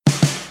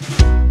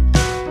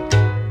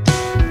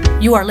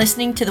You are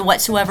listening to the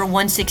Whatsoever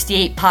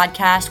 168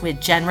 podcast with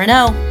Jen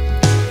Reneau.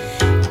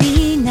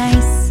 Be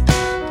nice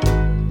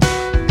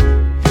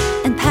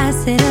and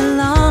pass it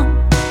along.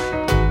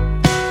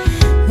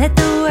 Let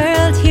the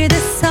world hear the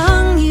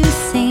song you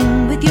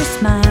sing with your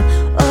smile.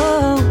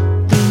 Oh,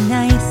 be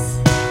nice.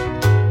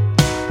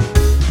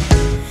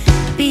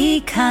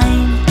 Be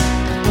kind.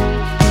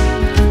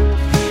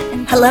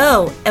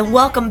 Hello and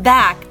welcome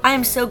back. I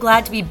am so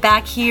glad to be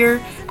back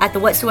here at the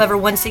Whatsoever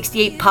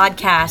 168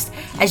 podcast.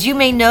 As you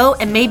may know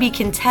and maybe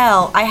can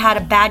tell, I had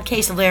a bad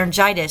case of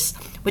laryngitis,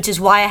 which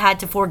is why I had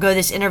to forego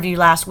this interview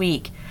last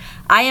week.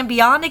 I am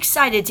beyond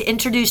excited to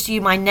introduce to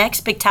you my next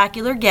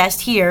spectacular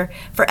guest here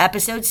for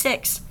episode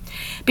 6.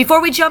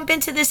 Before we jump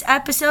into this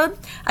episode,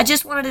 I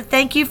just wanted to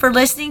thank you for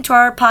listening to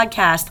our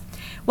podcast.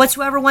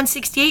 Whatsoever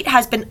 168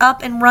 has been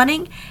up and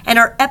running, and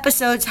our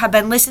episodes have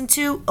been listened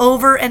to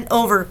over and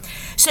over.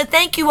 So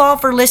thank you all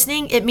for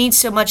listening. It means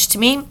so much to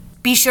me.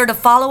 Be sure to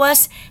follow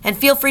us and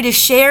feel free to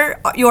share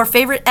your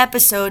favorite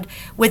episode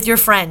with your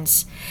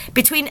friends.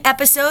 Between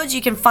episodes,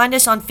 you can find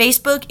us on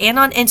Facebook and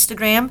on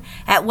Instagram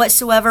at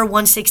Whatsoever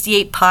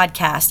 168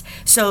 Podcast.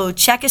 So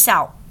check us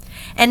out.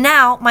 And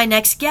now, my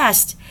next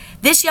guest.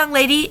 This young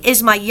lady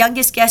is my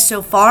youngest guest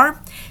so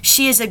far.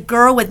 She is a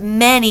girl with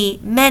many,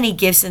 many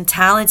gifts and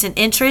talents and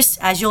interests,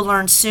 as you'll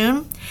learn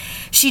soon.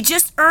 She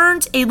just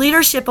earned a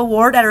leadership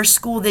award at her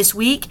school this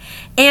week,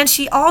 and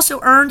she also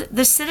earned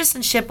the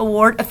citizenship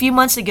award a few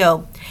months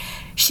ago.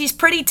 She's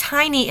pretty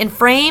tiny in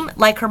frame,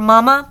 like her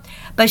mama,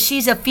 but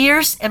she's a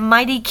fierce and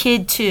mighty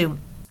kid too.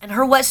 And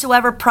her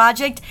Whatsoever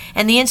project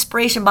and the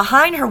inspiration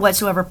behind her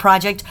Whatsoever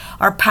project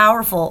are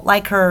powerful,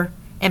 like her,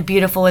 and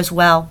beautiful as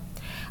well.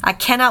 I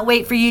cannot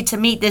wait for you to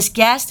meet this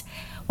guest.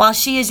 While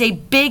she is a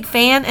big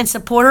fan and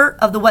supporter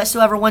of the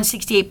Whatsoever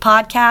 168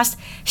 podcast,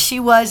 she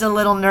was a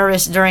little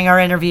nervous during our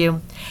interview.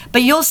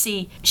 But you'll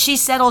see, she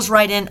settles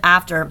right in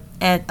after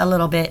a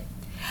little bit.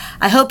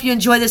 I hope you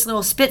enjoy this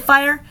little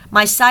Spitfire,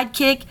 my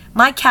sidekick,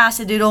 my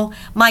Cassidoodle,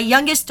 my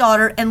youngest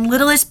daughter, and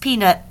littlest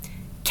peanut,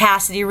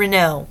 Cassidy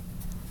Reneau.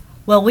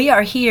 Well, we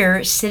are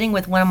here sitting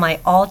with one of my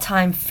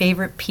all-time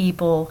favorite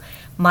people,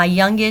 my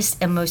youngest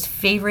and most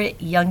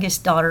favorite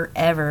youngest daughter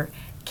ever,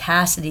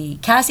 Cassidy.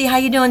 Cassidy, how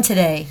you doing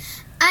today?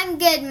 I'm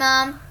good,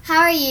 Mom. How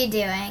are you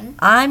doing?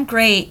 I'm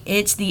great.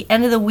 It's the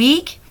end of the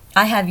week.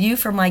 I have you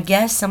for my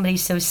guest, somebody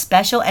so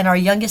special, and our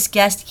youngest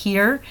guest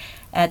here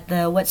at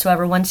the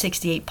Whatsoever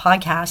 168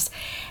 podcast.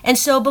 And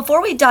so before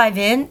we dive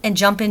in and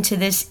jump into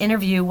this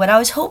interview, what I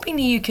was hoping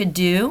that you could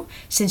do,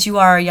 since you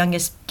are our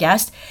youngest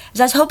guest, is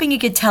I was hoping you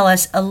could tell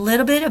us a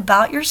little bit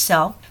about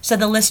yourself so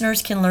the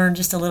listeners can learn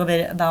just a little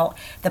bit about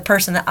the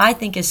person that I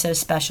think is so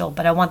special,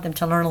 but I want them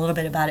to learn a little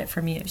bit about it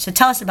from you. So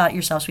tell us about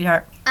yourself,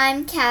 sweetheart.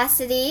 I'm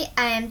Cassidy.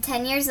 I am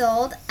 10 years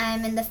old. I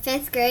am in the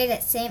 5th grade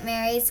at St.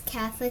 Mary's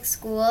Catholic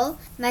School.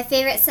 My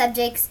favorite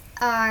subjects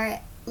are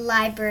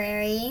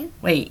library.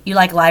 Wait, you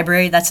like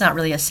library? That's not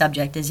really a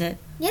subject, is it?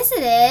 Yes,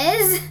 it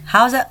is.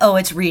 How's that? Oh,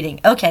 it's reading.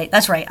 Okay,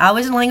 that's right. I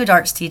was a language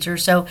arts teacher,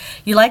 so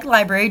you like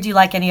library. Do you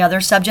like any other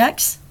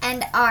subjects?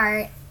 And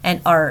art.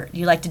 And art.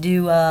 You like to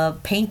do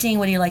painting?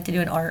 What do you like to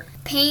do in art?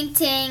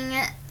 Painting,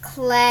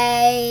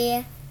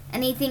 clay,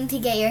 anything to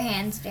get your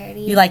hands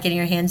dirty. You like getting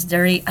your hands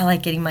dirty? I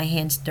like getting my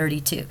hands dirty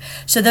too.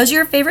 So those are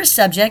your favorite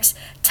subjects.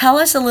 Tell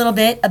us a little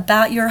bit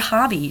about your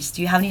hobbies.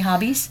 Do you have any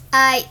hobbies?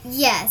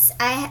 Yes.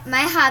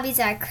 My hobbies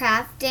are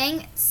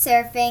crafting,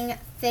 surfing,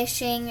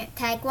 fishing,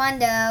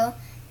 taekwondo,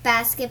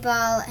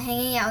 basketball,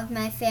 hanging out with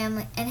my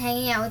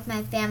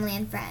family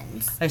and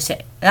friends. I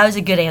say that was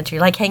a good answer. You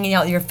like hanging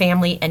out with your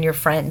family and your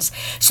friends.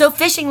 So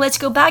fishing, let's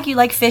go back. You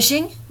like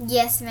fishing?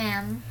 Yes,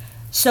 ma'am.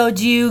 So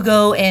do you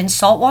go in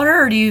saltwater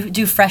or do you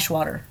do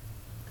freshwater?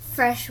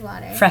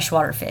 Freshwater.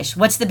 Freshwater fish.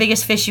 What's the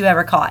biggest fish you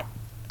ever caught?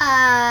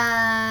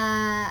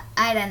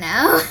 I don't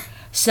know.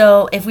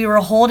 So if we were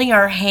holding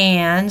our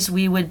hands,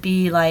 we would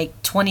be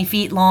like 20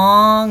 feet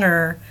long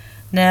or...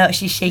 No,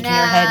 she's shaking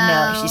her head.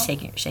 No, she's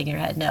shaking her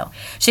head. No.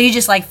 So you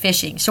just like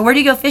fishing. So where do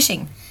you go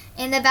fishing?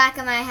 In the back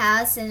of my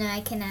house in my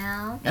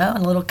canal. Oh, a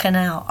little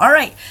canal. All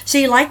right. So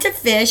you like to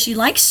fish. You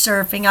like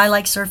surfing. I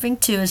like surfing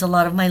too, as a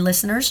lot of my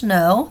listeners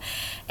know.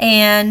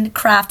 And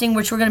crafting,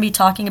 which we're going to be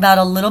talking about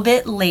a little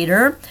bit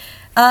later.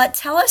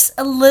 Tell us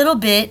a little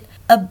bit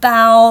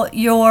about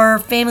your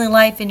family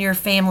life and your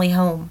family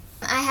home.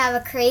 I have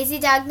a crazy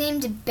dog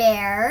named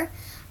Bear,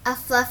 a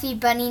fluffy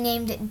bunny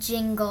named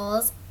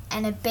Jingles,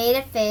 and a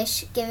betta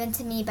fish given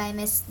to me by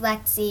Miss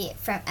Lexi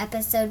from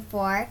episode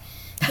 4,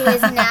 who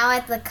is now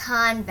at the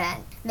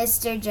convent,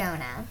 Mr.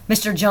 Jonah.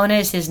 Mr. Jonah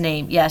is his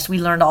name. Yes, we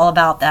learned all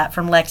about that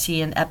from Lexi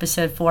in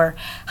episode 4.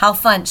 How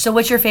fun. So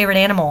what's your favorite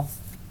animal?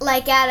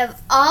 Like out of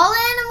all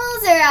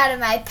animals or out of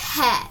my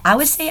pets? I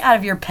would say out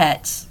of your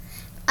pets.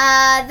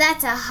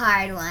 That's a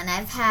hard one.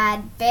 I've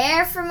had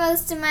Bear for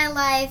most of my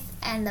life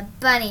and the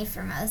bunny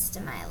for most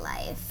of my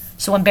life.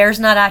 So when Bear's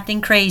not acting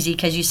crazy,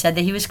 because you said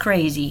that he was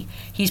crazy,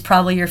 he's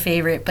probably your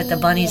favorite, but the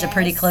bunny's a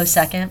pretty close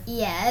second?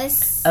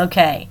 Yes.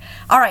 Okay.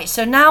 All right,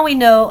 so now we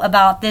know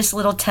about this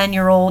little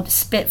 10-year-old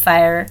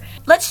Spitfire.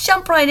 Let's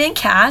jump right in,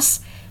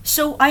 Cass.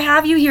 So I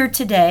have you here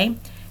today,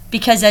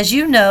 because as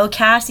you know,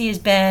 Cassie has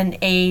been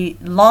a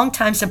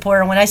long-time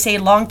supporter. When I say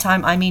long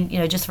time, I mean,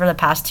 just for the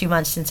past 2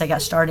 months since I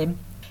got started.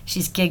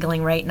 She's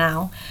giggling right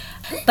now.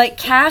 But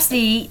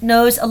Cassie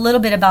knows a little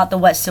bit about the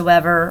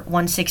Whatsoever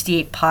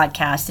 168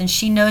 podcast, and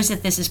she knows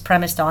that this is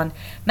premised on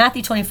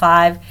Matthew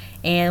 25,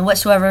 and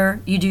whatsoever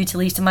you do to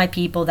least of my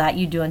people, that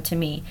you do unto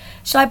me.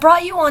 So I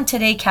brought you on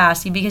today,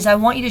 Cassie, because I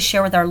want you to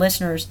share with our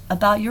listeners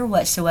about your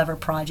Whatsoever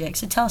project.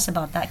 So tell us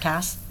about that,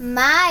 Cass.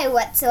 My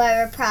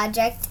Whatsoever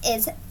project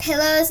is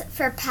Pillows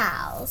for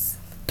Pals.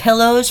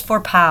 Pillows for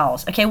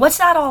Pals. Okay, what's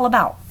that all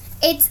about?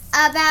 It's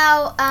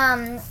about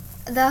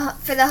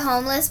for the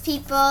homeless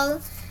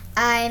people.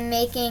 I'm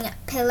making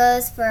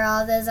pillows for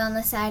all those on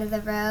the side of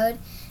the road.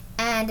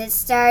 And it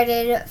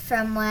started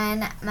from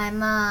when my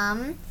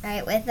mom,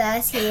 right with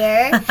us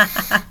here,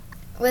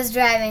 was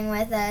driving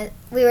with us.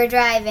 We were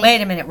driving.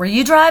 Wait a minute. Were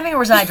you driving or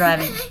was I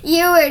driving?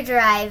 You were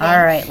driving.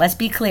 All right. Let's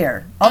be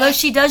clear. Although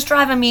she does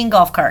drive a mean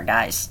golf cart,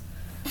 guys.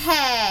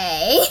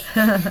 Hey.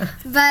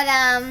 But,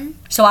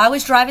 So I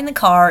was driving the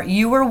car.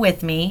 You were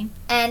with me.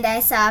 And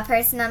I saw a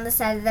person on the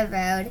side of the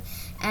road.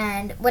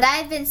 And what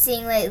I've been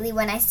seeing lately,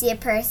 when I see a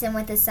person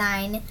with a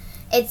sign,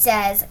 it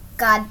says,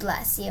 God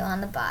bless you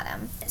on the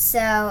bottom.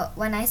 So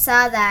when I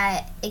saw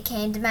that, it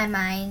came to my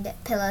mind,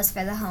 pillows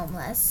for the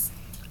homeless.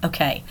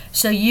 Okay,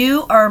 so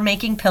you are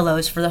making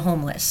pillows for the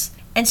homeless.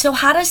 And so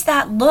how does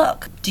that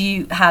look? Do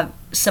you have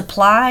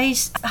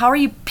supplies? How are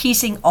you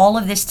piecing all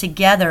of this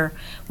together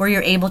where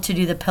you're able to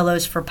do the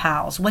Pillows for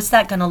Pals? What's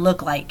that going to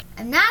look like?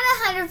 I'm not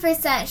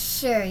 100%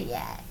 sure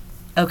yet.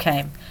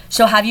 Okay.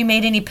 So have you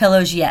made any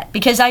pillows yet?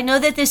 Because I know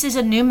that this is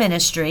a new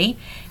ministry,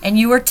 and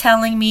you were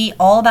telling me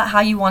all about how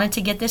you wanted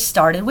to get this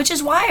started, which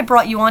is why I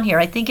brought you on here.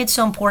 I think it's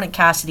so important,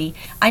 Cassidy.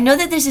 I know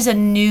that this is a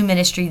new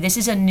ministry. This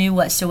is a new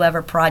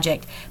Whatsoever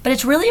project. But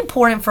it's really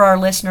important for our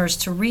listeners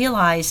to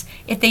realize,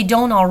 if they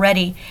don't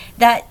already,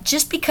 that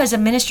just because a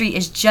ministry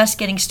is just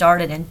getting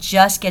started and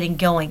just getting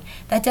going,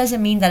 that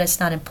doesn't mean that it's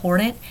not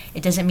important.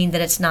 It doesn't mean that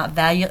it's not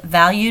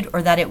valued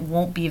or that it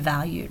won't be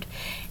valued.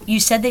 You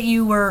said that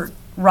you were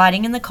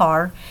riding in the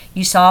car,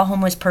 you saw a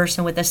homeless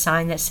person with a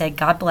sign that said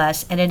God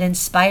bless, and it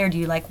inspired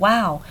you, like,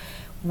 wow,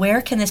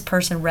 where can this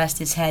person rest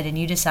his head? And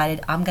you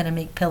decided, I'm going to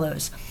make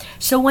pillows.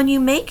 So when you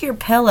make your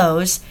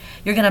pillows,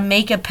 you're going to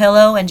make a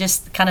pillow and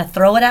just kind of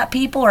throw it at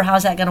people, or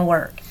how's that going to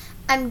work?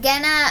 I'm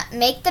going to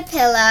make the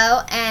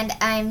pillow, and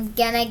I'm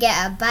going to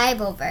get a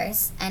Bible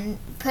verse and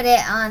put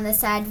it on the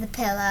side of the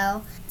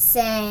pillow,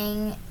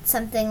 saying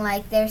something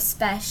like they're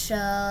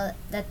special,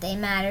 that they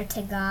matter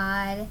to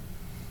God.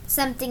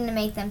 Something to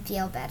make them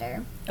feel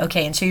better.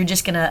 Okay, and so you're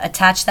just going to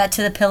attach that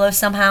to the pillow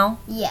somehow?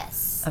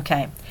 Yes.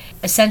 Okay.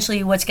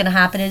 Essentially, what's going to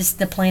happen is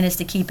the plan is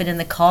to keep it in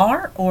the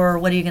car, or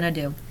what are you going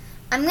to do?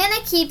 I'm going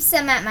to keep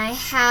some at my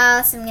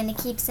house. I'm going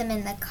to keep some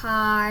in the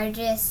car,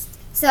 just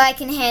so I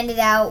can hand it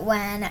out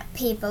when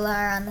people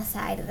are on the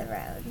side of the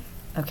road.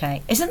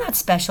 Okay. Isn't that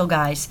special,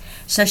 guys?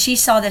 So she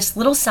saw this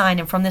little sign,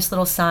 and from this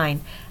little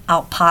sign,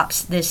 out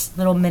pops this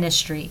little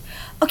ministry.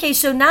 Okay,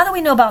 so now that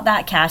we know about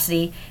that,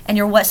 Cassidy, and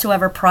your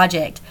Whatsoever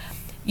project,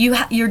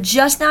 you're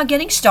just now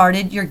getting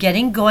started. You're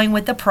getting going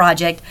with the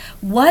project.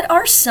 What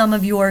are some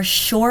of your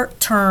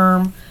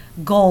short-term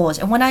goals?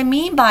 And what I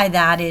mean by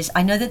that is,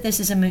 I know that this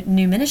is a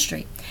new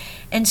ministry.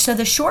 And so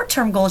the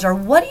short-term goals are,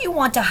 what do you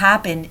want to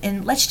happen?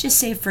 And let's just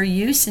say for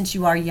you, since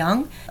you are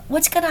young,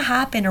 what's going to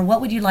happen, or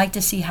what would you like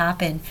to see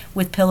happen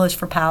with Pillows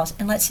for Pals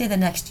in, let's say, the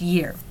next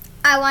year?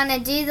 I want to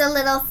do the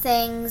little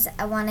things.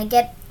 I want to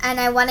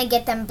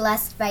get them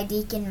blessed by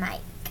Deacon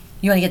Mike.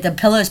 You want to get the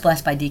pillows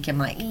blessed by Deacon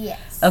Mike?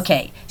 Yes.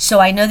 Okay, so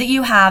I know that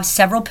you have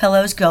several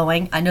pillows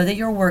going. I know that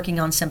you're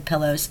working on some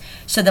pillows.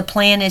 So the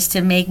plan is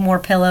to make more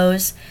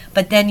pillows,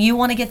 but then you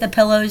want to get the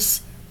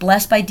pillows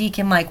blessed by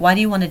Deacon Mike. Why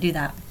do you want to do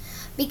that?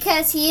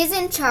 Because he is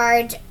in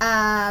charge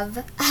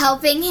of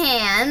helping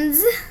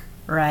hands.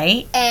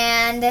 Right.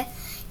 And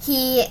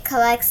he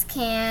collects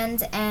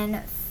cans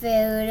and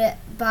food,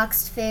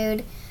 boxed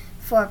food,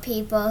 for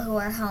people who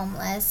are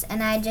homeless.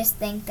 And I just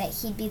think that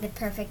he'd be the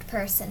perfect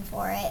person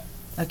for it.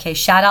 Okay,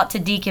 shout out to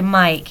Deacon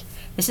Mike.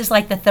 This is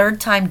like the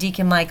third time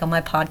Deacon Mike on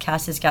my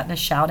podcast has gotten a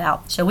shout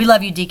out. So we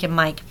love you, Deacon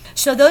Mike.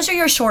 So those are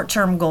your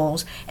short-term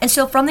goals. And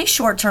so from these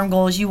short-term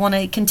goals, you want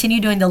to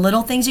continue doing the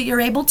little things that you're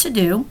able to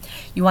do.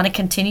 You want to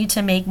continue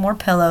to make more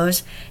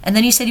pillows. And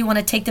then you said you want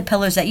to take the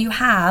pillows that you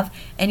have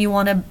and you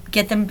want to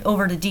get them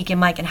over to Deacon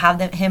Mike and have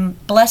him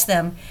bless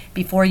them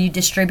before you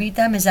distribute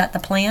them. Is that the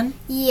plan?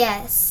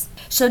 Yes.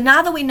 So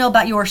now that we know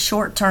about your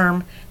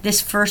short-term,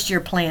 this first-year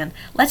plan,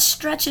 let's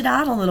stretch it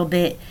out a little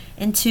bit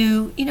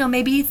into,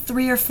 maybe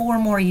 3 or 4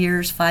 more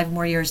years, 5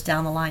 more years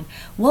down the line.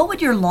 What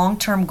would your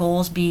long-term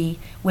goals be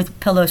with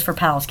Pillows for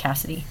Pals,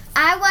 Cassidy?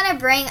 I want to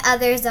bring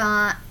others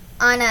on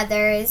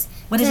others.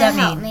 What does that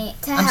mean?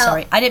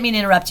 Sorry, I didn't mean to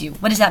interrupt you.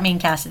 What does that mean,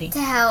 Cassidy?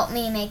 To help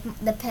me make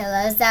the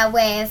pillows. That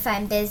way, if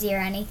I'm busy or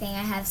anything,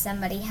 I have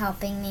somebody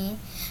helping me.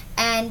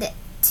 And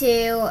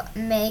to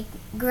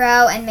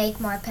grow and make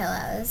more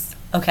pillows.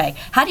 Okay.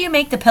 How do you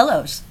make the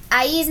pillows?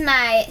 I use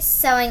my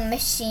sewing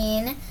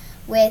machine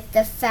with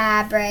the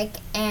fabric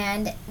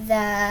and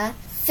the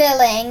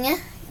filling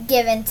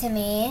given to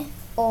me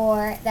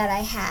or that I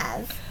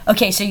have.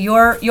 Okay, so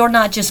you're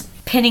not just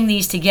pinning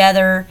these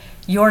together.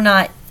 You're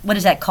not, what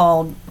is that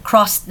called?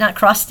 Not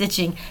cross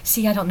stitching.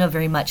 See, I don't know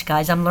very much,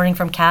 guys. I'm learning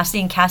from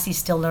Cassidy, and Cassie's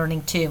still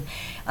learning too.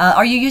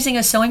 Are you using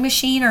a sewing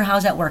machine, or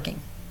how's that working?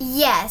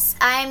 Yes,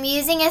 I'm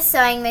using a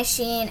sewing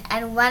machine,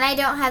 and when I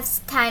don't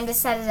have time to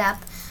set it up,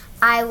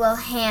 I will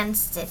hand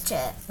stitch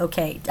it.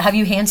 Okay, have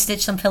you hand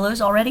stitched some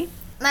pillows already?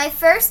 My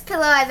first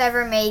pillow I've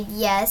ever made,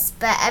 yes,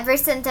 but ever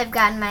since I've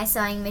gotten my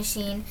sewing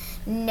machine,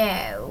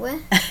 no.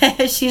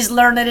 She's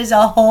learned it is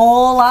a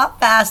whole lot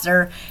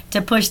faster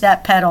to push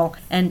that pedal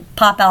and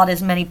pop out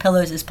as many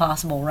pillows as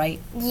possible, right?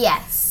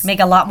 Yes. Make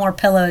a lot more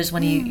pillows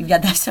when you've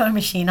got that sewing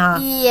machine, huh?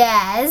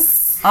 Yes.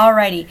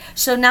 Alrighty,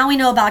 so now we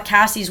know about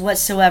Cassie's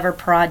Whatsoever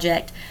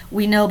project.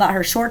 We know about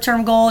her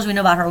short-term goals. We know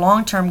about her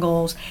long-term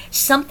goals.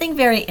 Something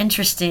very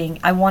interesting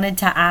I wanted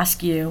to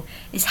ask you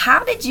is,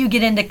 how did you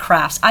get into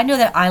crafts? I know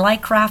that I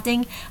like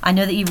crafting. I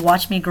know that you've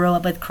watched me grow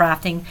up with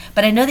crafting,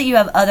 but I know that you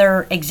have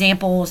other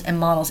examples and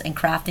models in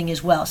crafting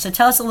as well. So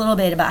tell us a little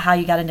bit about how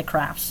you got into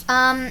crafts.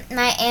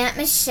 My Aunt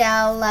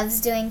Michelle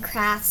loves doing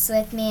crafts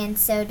with me, and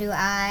so do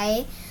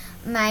I.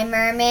 My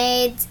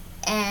mermaids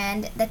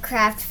and the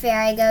craft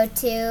fair I go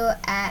to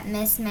at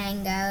Miss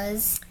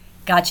Mango's.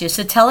 Gotcha.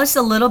 So tell us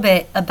a little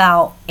bit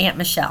about Aunt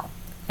Michelle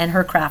and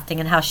her crafting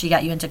and how she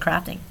got you into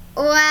crafting.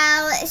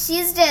 Well,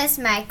 she's just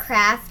my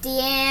crafty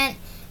aunt,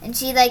 and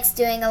she likes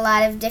doing a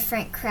lot of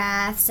different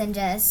crafts and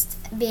just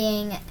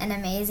being an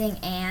amazing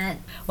aunt.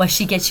 Well,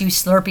 she gets you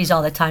Slurpees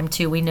all the time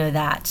too. We know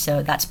that.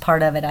 So that's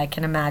part of it, I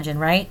can imagine,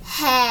 right?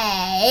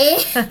 Hey.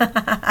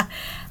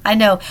 I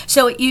know.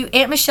 So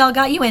Aunt Michelle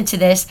got you into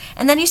this,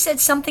 and then you said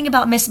something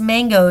about Miss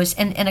Mango's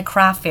and a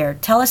craft fair.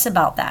 Tell us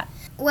about that.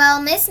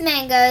 Well, Miss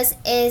Mango's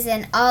is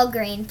an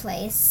all-green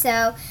place,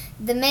 so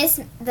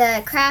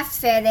the craft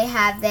fair they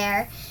have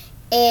there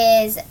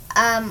is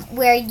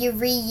where you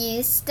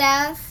reuse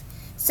stuff.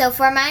 So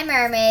for my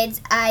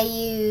mermaids, I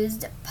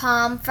used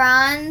palm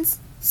fronds,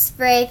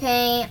 spray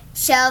paint,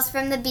 shells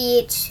from the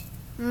beach,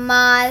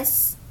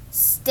 moss,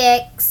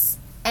 sticks,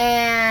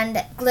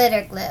 and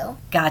glitter glue.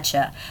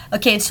 Gotcha.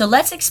 Okay, so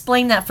let's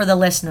explain that for the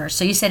listeners.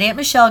 So you said Aunt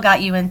Michelle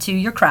got you into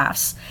your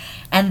crafts,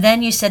 and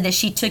then you said that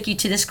she took you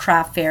to this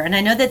craft fair. And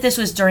I know that this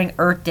was during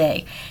Earth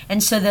Day.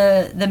 And so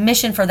the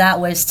mission for that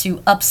was to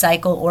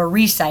upcycle or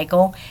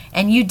recycle,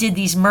 and you did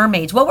these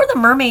mermaids. What were the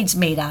mermaids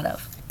made out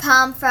of?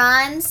 Palm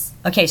fronds.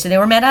 Okay, so they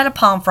were made out of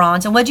palm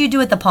fronds. And what did you do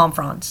with the palm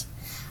fronds?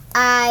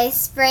 I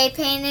spray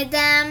painted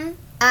them.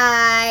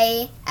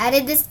 I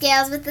added the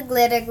scales with the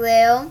glitter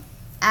glue.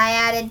 I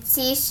added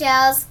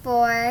seashells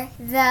for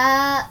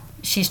the...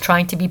 She's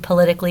trying to be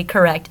politically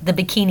correct. The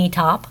bikini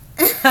top.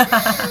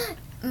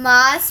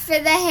 Moss for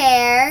the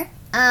hair,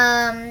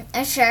 a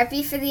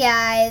Sharpie for the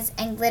eyes,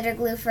 and glitter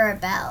glue for a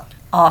belt.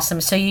 Awesome.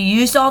 So you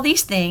used all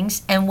these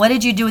things, and what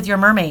did you do with your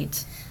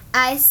mermaids?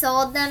 I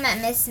sold them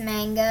at Miss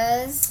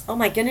Mango's. Oh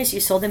my goodness,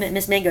 you sold them at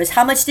Miss Mango's.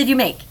 How much did you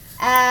make?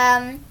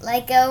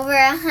 Like over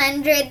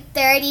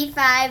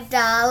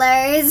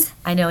 $135.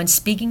 I know, and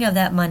speaking of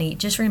that money,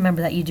 just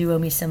remember that you do owe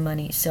me some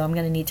money, so I'm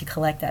going to need to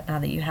collect that now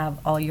that you have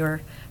all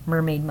your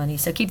mermaid money,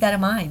 so keep that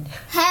in mind.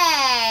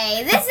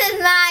 Hey, this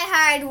is my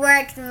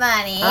hard-worked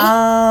money.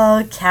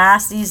 Oh,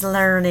 Cassie's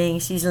learning.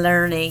 She's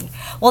learning.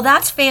 Well,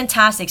 that's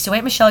fantastic. So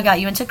Aunt Michelle got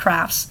you into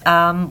crafts.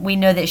 We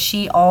know that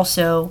she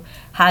also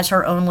has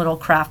her own little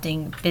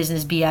crafting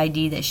business,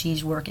 BID, that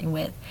she's working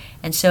with.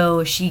 And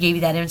so she gave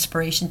you that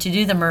inspiration to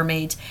do the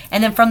mermaids.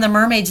 And then from the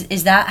mermaids,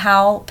 is that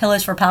how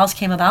Pillows for Pals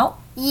came about?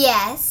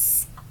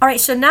 Yes. All right,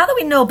 so now that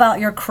we know about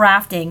your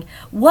crafting,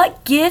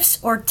 what gifts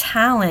or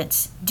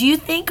talents do you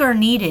think are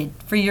needed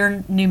for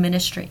your new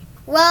ministry?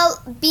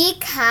 Well, be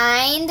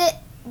kind,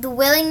 the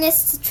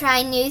willingness to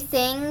try new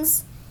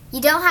things. You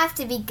don't have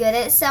to be good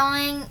at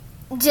sewing,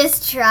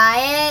 just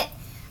try it.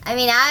 I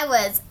mean, I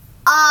was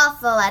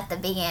awful at the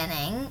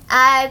beginning.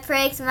 I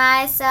pricked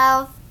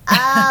myself a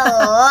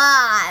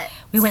lot.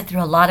 We went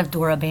through a lot of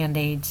Dora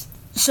Band-Aids.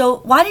 So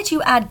why did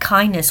you add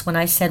kindness when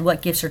I said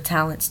what gifts or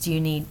talents do you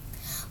need?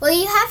 Well,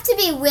 you have to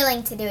be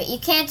willing to do it. You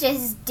can't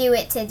just do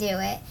it to do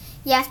it.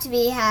 You have to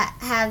be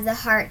have the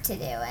heart to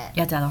do it.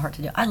 You have to have the heart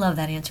to do it. I love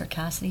that answer,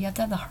 Cassidy. You have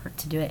to have the heart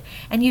to do it.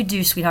 And you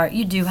do, sweetheart.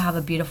 You do have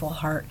a beautiful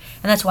heart.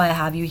 And that's why I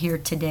have you here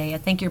today. I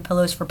think you're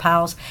Pillows for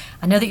Pals.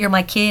 I know that you're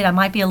my kid. I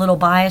might be a little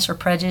biased or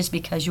prejudiced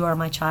because you are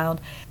my child.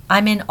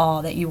 I'm in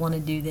awe that you want to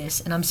do this.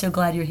 And I'm so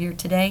glad you're here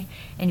today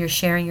and you're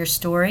sharing your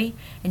story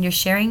and you're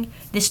sharing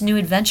this new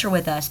adventure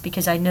with us,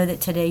 because I know that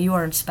today you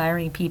are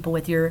inspiring people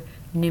with your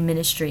new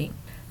ministry.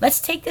 Let's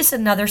take this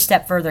another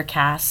step further,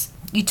 Cass.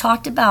 You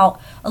talked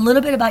about a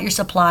little bit about your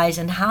supplies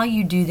and how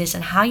you do this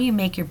and how you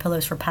make your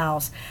Pillows for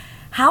Pals.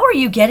 How are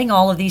you getting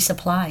all of these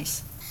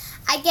supplies?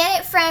 I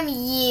get it from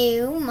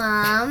you,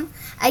 Mom.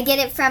 I get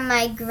it from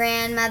my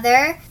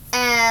grandmother,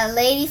 a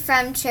lady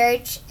from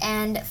church,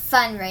 and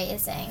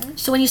fundraising.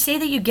 So when you say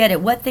that you get it,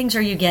 what things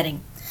are you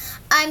getting?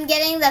 I'm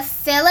getting the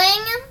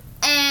filling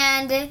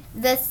and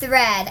the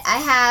thread. I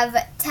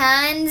have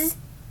tons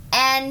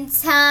and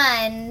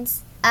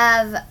tons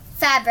of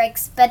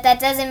fabrics, but that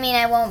doesn't mean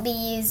I won't be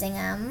using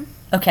them.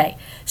 Okay,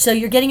 so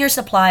you're getting your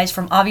supplies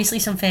from obviously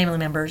some family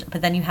members,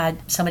 but then you had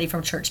somebody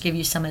from church give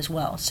you some as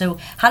well. So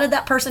how did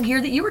that person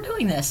hear that you were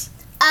doing this?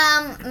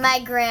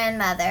 My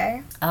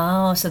grandmother.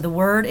 Oh, so the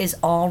word is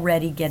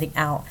already getting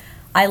out.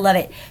 I love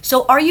it.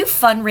 So are you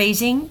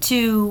fundraising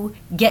to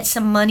get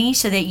some money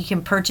so that you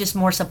can purchase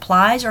more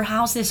supplies, or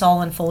how's this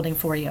all unfolding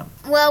for you?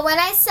 Well, when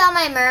I sell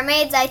my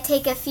mermaids, I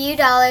take a few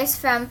dollars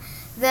from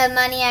the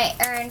money I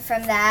earn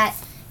from that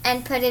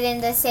and put it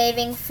into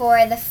saving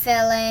for the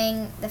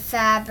filling, the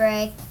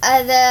fabric,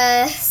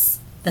 the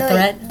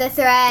thread? The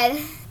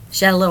thread.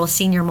 She had a little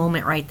senior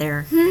moment right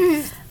there.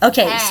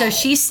 Okay,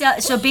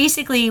 so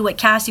basically what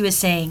Cassie was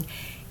saying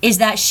is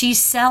that she's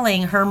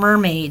selling her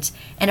mermaids,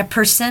 and a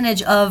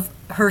percentage of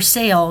her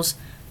sales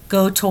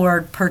go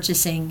toward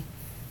purchasing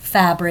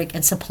fabric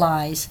and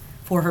supplies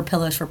for her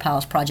Pillows for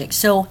Pals project.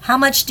 So how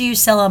much do you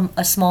sell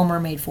a small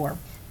mermaid for?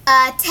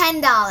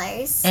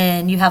 $10.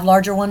 And you have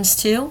larger ones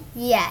too?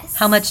 Yes.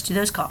 How much do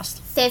those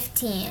cost?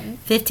 $15.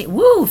 15.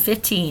 Woo,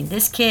 15.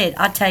 This kid,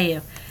 I'll tell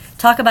you.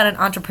 Talk about an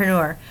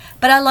entrepreneur.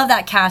 But I love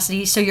that,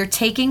 Cassidy. So you're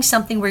taking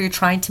something where you're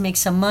trying to make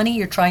some money,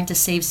 you're trying to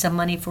save some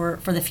money for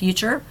the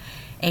future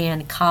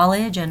and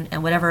college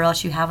and whatever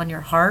else you have on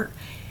your heart.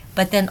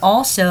 But then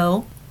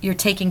also you're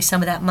taking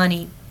some of that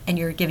money and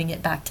you're giving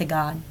it back to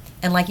God.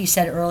 And like you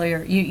said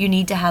earlier, you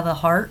need to have a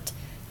heart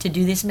to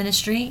do this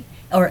ministry,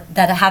 or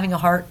that having a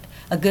heart,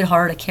 a good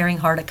heart, a caring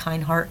heart, a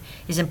kind heart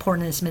is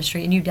important in this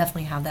ministry. And you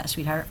definitely have that,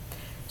 sweetheart.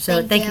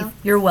 So thank you.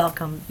 You're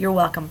welcome. You're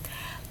welcome.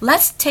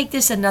 Let's take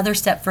this another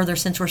step further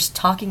since we're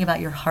talking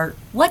about your heart.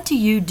 What do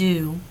you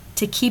do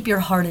to keep your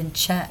heart in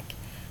check?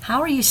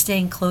 How are you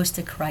staying close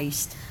to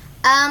Christ?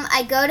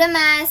 I go to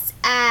Mass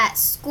at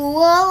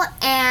school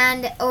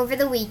and over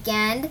the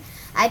weekend.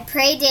 I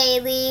pray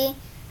daily.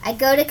 I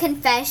go to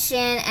confession,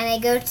 and I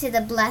go to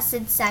the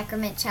Blessed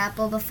Sacrament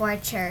Chapel before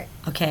church.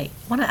 Okay,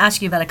 I want to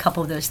ask you about a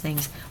couple of those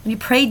things. When you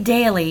pray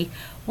daily,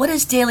 what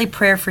does daily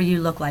prayer for you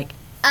look like?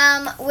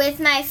 With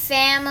my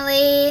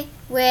family,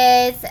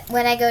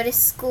 when I go to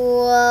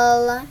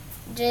school,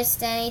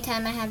 just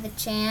anytime I have a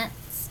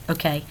chance.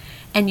 Okay,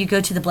 and you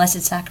go to the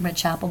Blessed Sacrament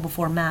Chapel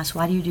before Mass.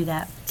 Why do you do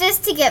that?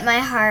 Just to get my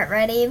heart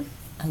ready.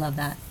 I love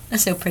that.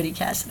 That's so pretty,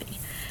 Cassidy.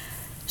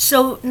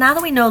 So now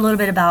that we know a little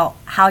bit about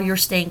how you're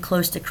staying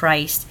close to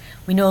Christ,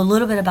 we know a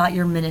little bit about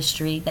your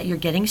ministry, that you're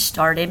getting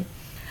started.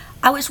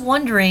 I was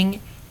wondering,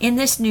 in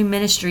this new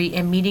ministry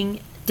and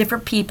meeting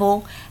different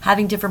people,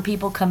 having different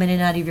people come in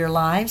and out of your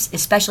lives,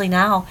 especially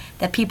now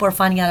that people are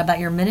finding out about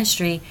your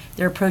ministry,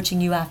 they're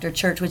approaching you after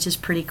church, which is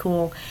pretty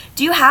cool.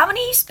 Do you have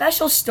any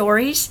special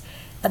stories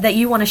that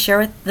you want to share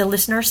with the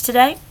listeners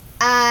today?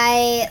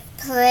 I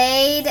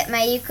played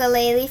my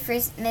ukulele for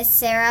Miss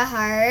Sarah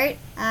Hart.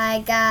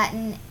 I got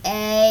an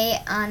A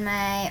on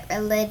my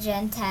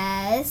religion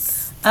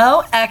test.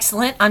 Oh,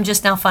 excellent. I'm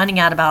just now finding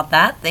out about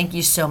that. Thank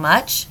you so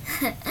much.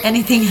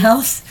 Anything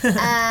else?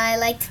 I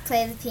like to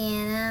play the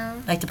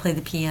piano. Like to play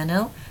the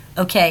piano?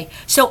 Okay,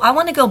 so I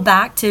want to go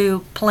back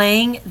to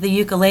playing the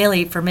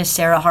ukulele for Miss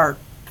Sarah Hart.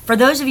 For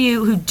those of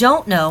you who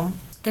don't know,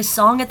 the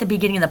song at the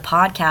beginning of the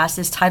podcast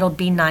is titled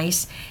Be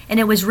Nice, and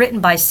it was written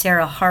by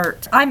Sarah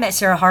Hart. I met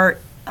Sarah Hart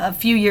a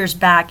few years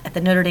back at the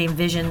Notre Dame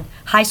Vision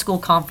High School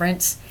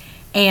Conference,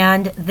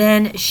 and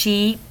then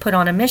she put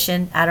on a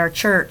mission at our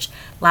church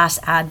last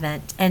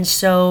Advent. And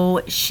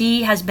so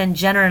she has been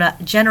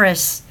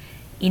generous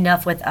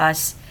enough with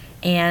us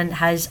and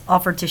has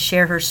offered to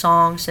share her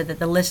song so that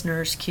the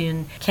listeners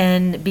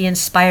can be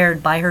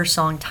inspired by her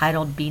song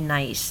titled Be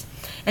Nice.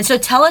 And so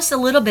tell us a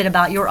little bit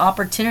about your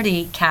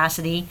opportunity,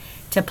 Cassidy,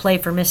 to play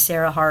for Miss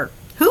Sarah Hart,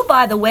 who,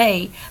 by the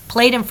way,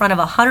 played in front of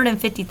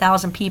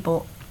 150,000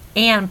 people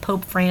and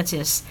Pope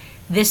Francis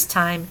this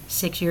time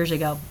 6 years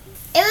ago.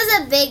 It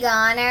was a big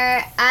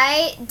honor.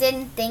 I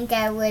didn't think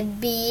I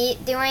would be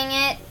doing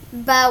it,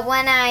 but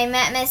when I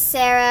met Miss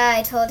Sarah,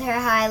 I told her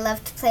how I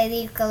love to play the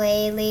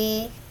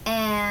ukulele,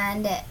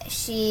 and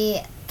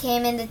she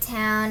came into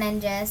town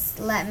and just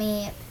let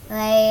me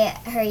play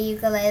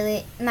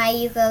my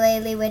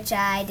ukulele, which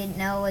I didn't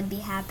know would be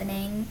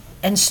happening.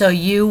 And so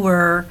you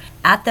were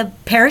at the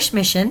parish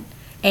mission,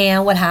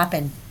 and what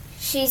happened?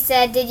 She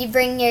said, "Did you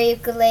bring your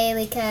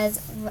ukulele? Because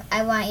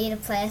I want you to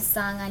play a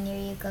song on your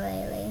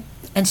ukulele."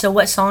 And so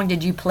what song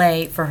did you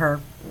play for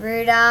her?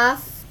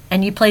 Rudolph.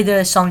 And you played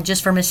the song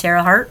just for Miss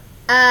Sarah Hart?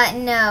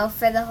 No,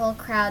 for the whole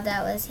crowd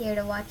that was here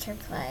to watch her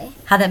play.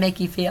 How'd that make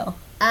you feel?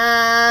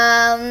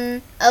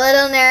 A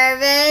little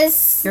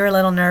nervous. You're a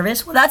little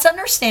nervous? Well, that's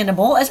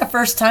understandable. As a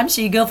first time,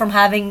 so you go from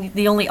having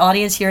the only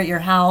audience here at your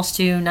house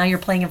to now you're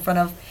playing in front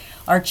of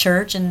our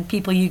church and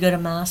people you go to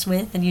Mass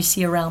with and you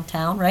see around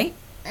town, right?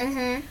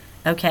 Mm-hmm.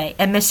 Okay,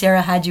 and Miss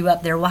Sarah had you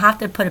up there. We'll have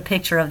to put a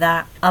picture of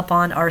that up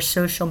on our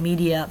social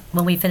media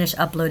when we finish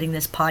uploading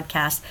this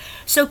podcast.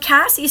 So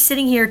Cassie's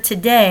sitting here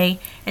today,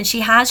 and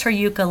she has her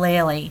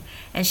ukulele,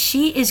 and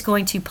she is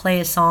going to play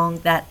a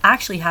song that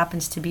actually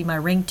happens to be my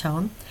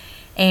ringtone.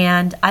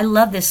 And I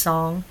love this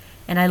song,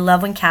 and I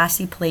love when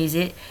Cassie plays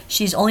it.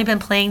 She's only been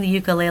playing the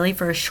ukulele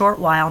for a short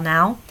while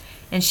now,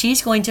 and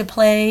she's going to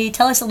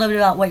tell us a little bit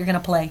about what you're going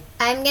to play.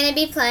 I'm going to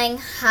be playing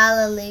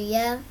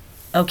Hallelujah.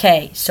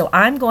 Okay, so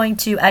I'm going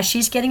to, as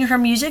she's getting her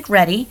music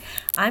ready,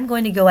 I'm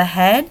going to go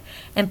ahead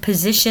and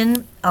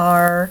position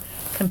our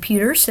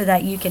computer so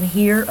that you can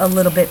hear a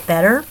little bit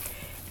better.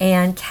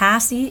 And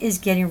Cassie is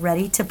getting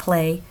ready to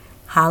play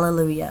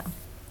Hallelujah.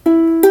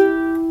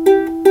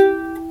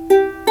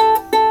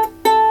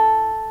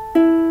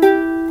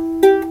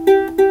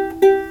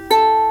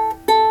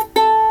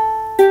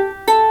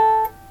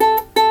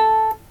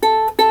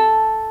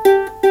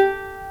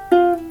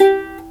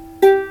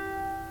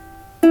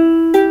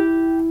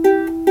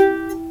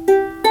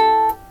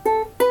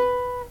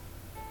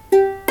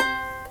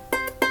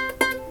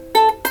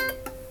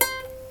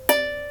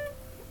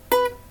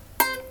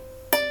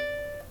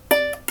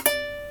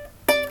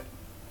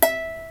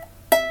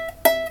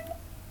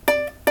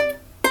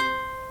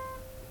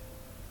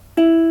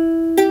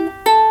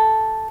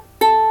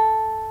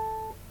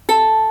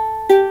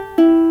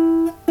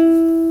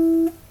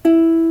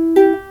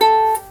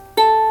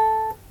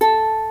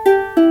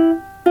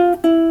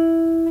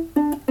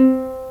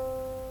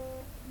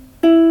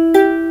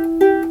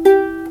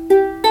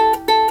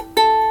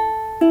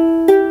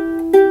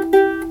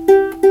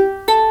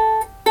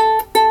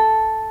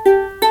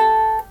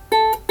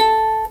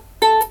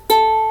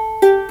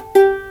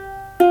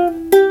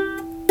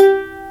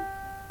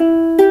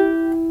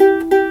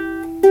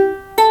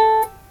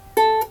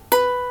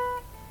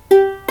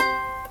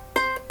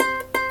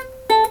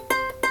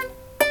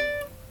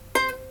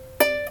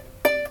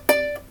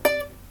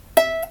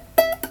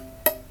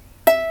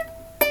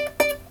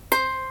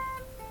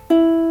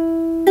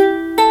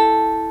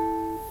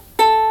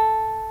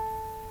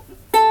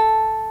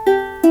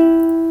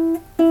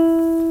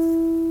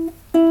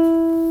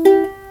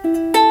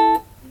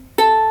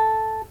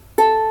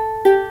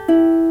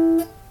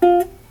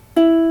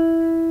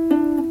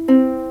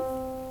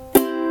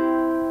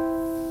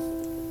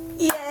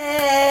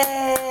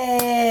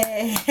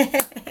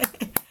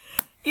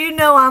 You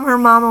know I'm her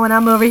mama when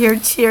I'm over here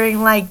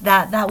cheering like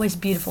that. That was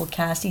beautiful,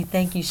 Cassie.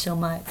 Thank you so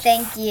much.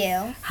 Thank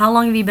you. How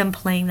long have you been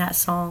playing that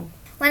song?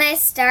 When I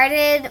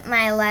started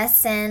my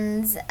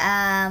lessons,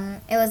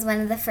 it was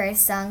one of the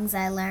first songs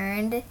I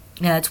learned.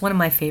 Yeah, it's one of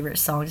my favorite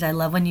songs. I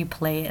love when you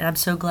play it, and I'm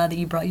so glad that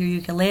you brought your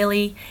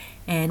ukulele.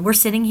 And we're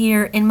sitting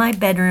here in my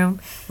bedroom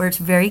where it's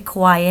very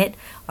quiet.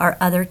 Our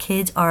other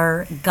kids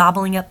are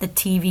gobbling up the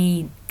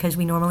TV because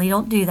we normally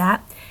don't do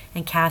that.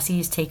 And Cassie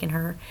is taking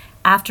her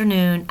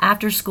afternoon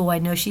after school. I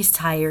know she's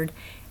tired,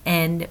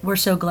 and we're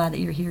so glad that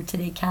you're here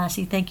today,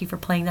 Cassie. Thank you for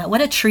playing that.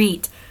 What a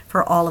treat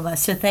for all of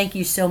us. So thank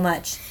you so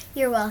much.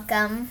 You're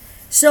welcome.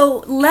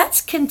 So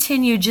let's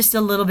continue just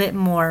a little bit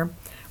more.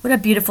 What a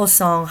beautiful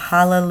song,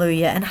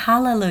 Hallelujah. And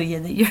hallelujah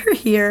that you're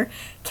here,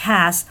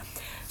 Cass.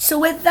 So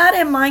with that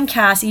in mind,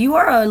 Cassie, you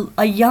are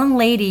a young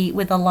lady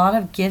with a lot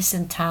of gifts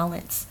and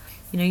talents.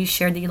 You know, you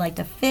shared that you like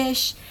to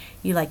fish,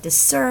 you like to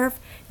surf,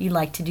 you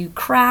like to do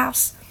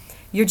crafts.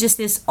 You're just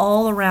this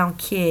all-around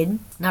kid.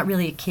 Not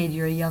really a kid,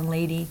 you're a young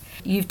lady.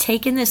 You've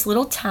taken this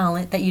little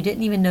talent that you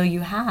didn't even know you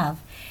have,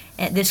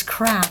 this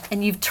craft,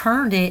 and you've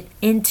turned it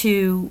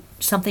into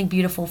something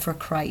beautiful for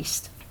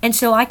Christ. And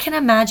so I can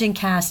imagine,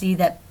 Cassie,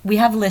 that we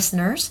have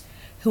listeners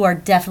who are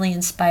definitely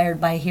inspired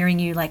by hearing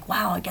you like,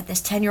 wow, I got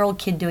this 10-year-old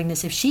kid doing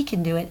this. If she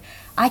can do it,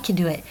 I can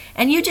do it.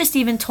 And you just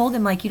even told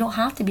them, like, you don't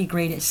have to be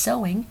great at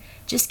sewing.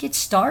 Just get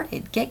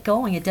started. Get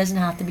going. It doesn't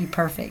have to be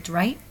perfect,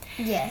 right?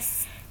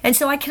 Yes. And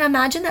so I can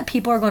imagine that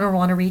people are going to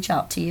want to reach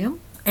out to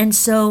you. And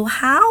so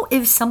how,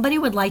 if somebody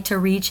would like to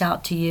reach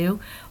out to you,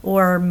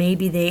 or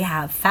maybe they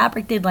have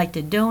fabric they'd like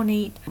to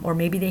donate, or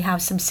maybe they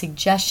have some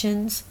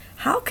suggestions,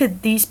 how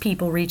could these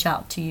people reach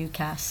out to you,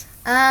 Cass?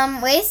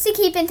 Ways to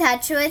keep in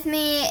touch with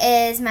me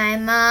is my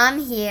mom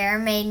here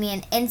made me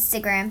an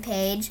Instagram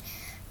page,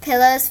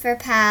 Pillows for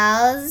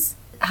Pals.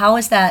 How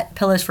is that,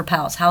 Pillows for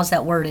Pals? How's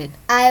that worded?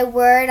 I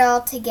word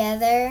all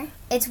together.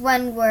 It's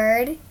one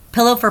word.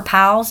 Pillow for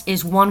Pals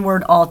is one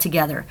word all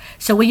together.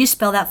 So will you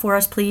spell that for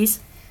us, please?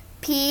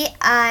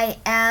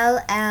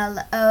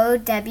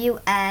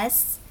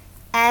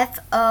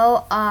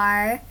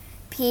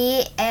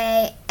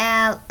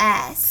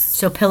 PILLOWSFORPALS.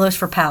 So Pillows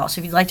for Pals. So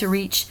if you'd like to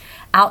reach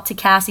out to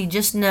Cassie,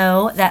 just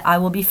know that I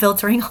will be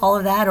filtering all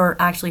of that, or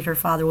actually her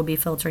father will be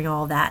filtering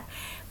all of that.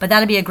 But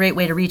that'd be a great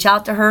way to reach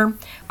out to her.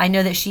 I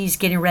know that she's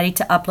getting ready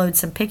to upload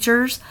some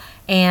pictures,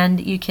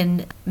 and you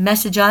can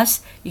message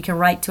us, you can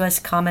write to us,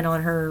 comment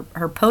on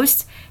her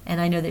post,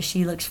 and I know that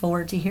she looks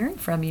forward to hearing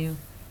from you.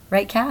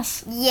 Right,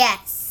 Cass?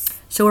 Yes.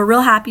 So we're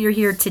real happy you're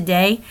here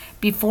today.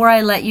 Before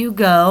I let you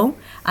go,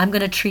 I'm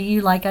going to treat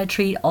you like I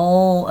treat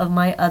all of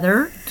my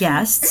other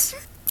guests.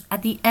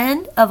 At the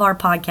end of our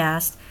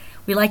podcast,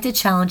 we like to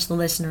challenge the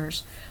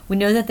listeners. We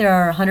know that there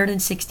are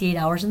 168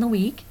 hours in the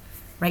week,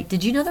 right?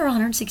 Did you know there are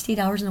 168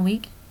 hours in the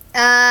week?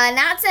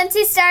 Not since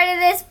you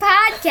started this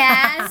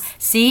podcast.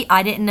 See,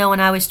 I didn't know when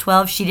I was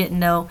 12. She didn't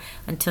know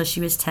until she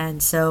was 10.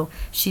 So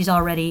she's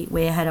already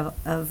way ahead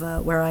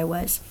of where I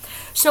was.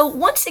 So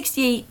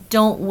 168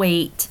 Don't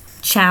Wait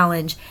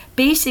challenge.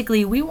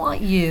 Basically, we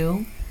want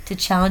you to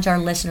challenge our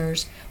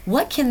listeners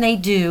what can they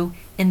do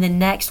in the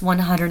next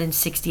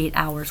 168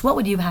 hours? What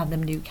would you have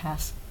them do,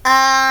 Cass?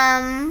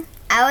 I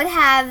would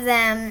have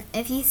them,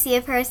 if you see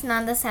a person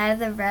on the side of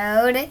the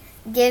road,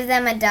 give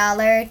them $1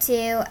 or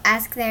 $2,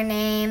 ask their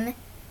name,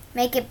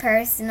 make it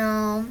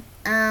personal,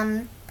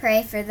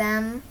 pray for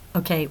them.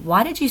 Okay,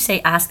 why did you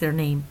say ask their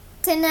name?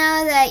 To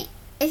know that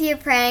if you're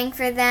praying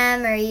for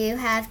them or you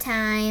have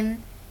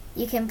time,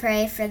 you can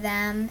pray for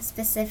them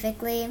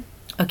specifically.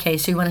 Okay,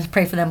 so you want to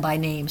pray for them by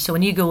name. So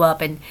when you go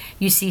up and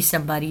you see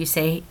somebody, you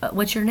say,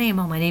 what's your name?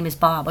 Oh, my name is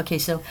Bob. Okay,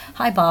 so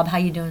hi, Bob. How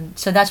you doing?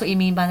 So that's what you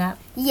mean by that?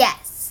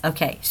 Yes.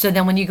 Okay, so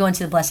then when you go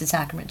into the Blessed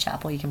Sacrament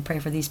Chapel, you can pray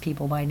for these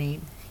people by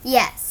name.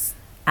 Yes.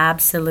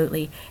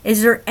 Absolutely.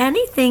 Is there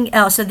anything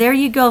else? So there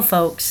you go,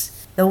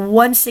 folks. The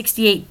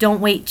 168 Don't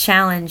Wait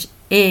Challenge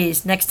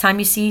is next time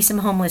you see some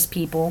homeless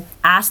people,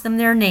 ask them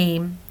their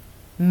name,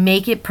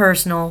 make it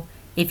personal.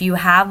 If you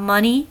have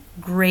money,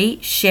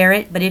 great, share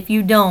it. But if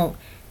you don't,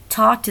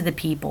 talk to the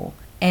people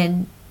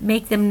and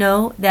make them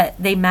know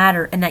that they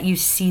matter and that you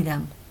see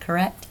them,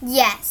 correct?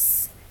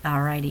 Yes.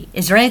 Alrighty.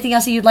 Is there anything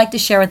else that you'd like to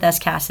share with us,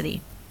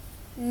 Cassidy?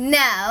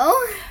 No.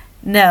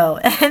 No.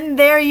 And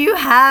there you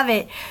have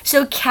it.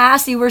 So,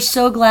 Cassie, we're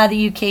so glad that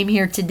you came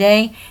here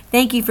today.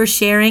 Thank you for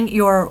sharing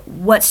your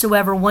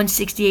Whatsoever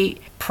 168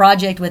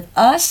 project with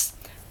us,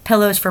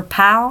 Pillows for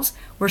Pals.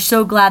 We're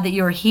so glad that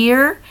you're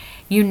here.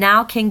 You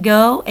now can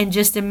go in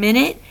just a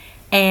minute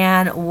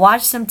and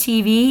watch some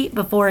TV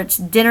before it's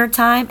dinner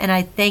time. And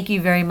I thank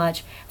you very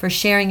much for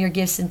sharing your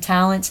gifts and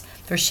talents,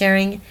 for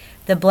sharing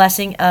the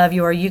blessing of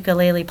your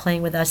ukulele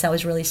playing with us. That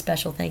was really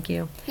special. Thank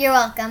you. You're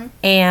welcome.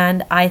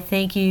 And I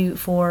thank you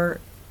for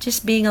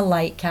just being a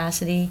light,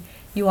 Cassidy.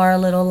 You are a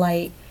little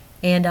light.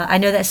 And I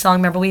know that song.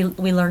 Remember, we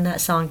learned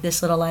that song,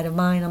 This Little Light of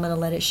Mine, I'm going to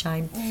let it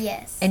shine.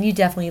 Yes. And you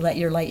definitely let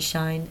your light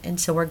shine. And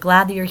so we're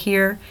glad that you're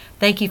here.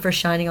 Thank you for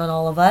shining on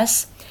all of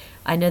us.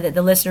 I know that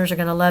the listeners are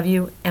going to love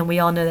you, and we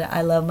all know that I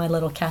love my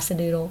little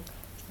Cassidoodle.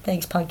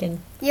 Thanks, Pumpkin.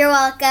 You're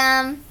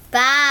welcome.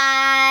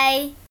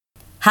 Bye.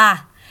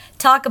 Ha!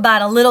 Talk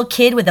about a little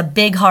kid with a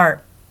big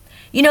heart.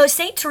 You know,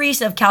 St.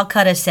 Teresa of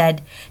Calcutta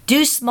said,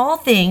 do small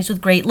things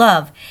with great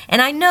love.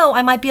 And I know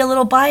I might be a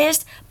little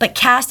biased, but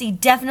Cassie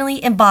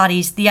definitely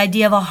embodies the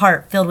idea of a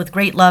heart filled with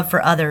great love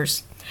for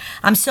others.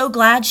 I'm so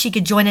glad she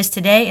could join us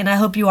today, and I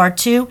hope you are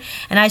too.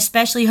 And I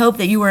especially hope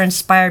that you were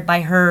inspired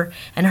by her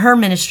and her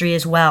ministry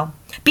as well.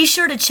 Be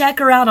sure to check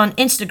her out on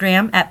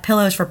Instagram at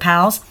Pillows for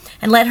Pals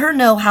and let her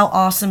know how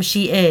awesome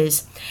she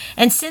is.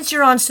 And since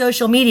you're on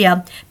social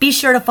media, be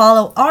sure to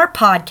follow our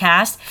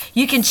podcast.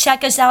 You can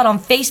check us out on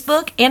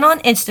Facebook and on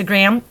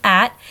Instagram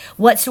at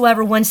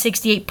Whatsoever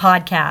 168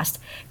 Podcast.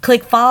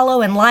 Click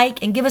follow and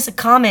like and give us a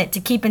comment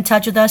to keep in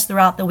touch with us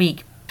throughout the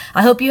week.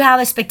 I hope you have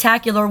a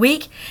spectacular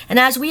week. And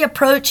as we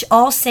approach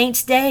All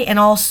Saints Day and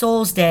All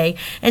Souls Day,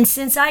 and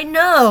since I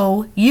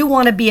know you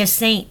want to be a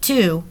saint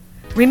too,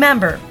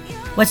 remember,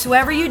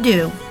 whatsoever you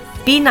do,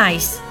 be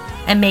nice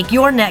and make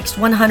your next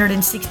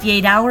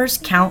 168 hours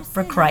count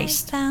for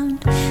Christ.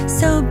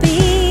 So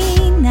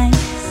be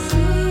nice,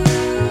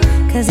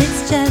 'cause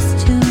it's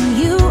just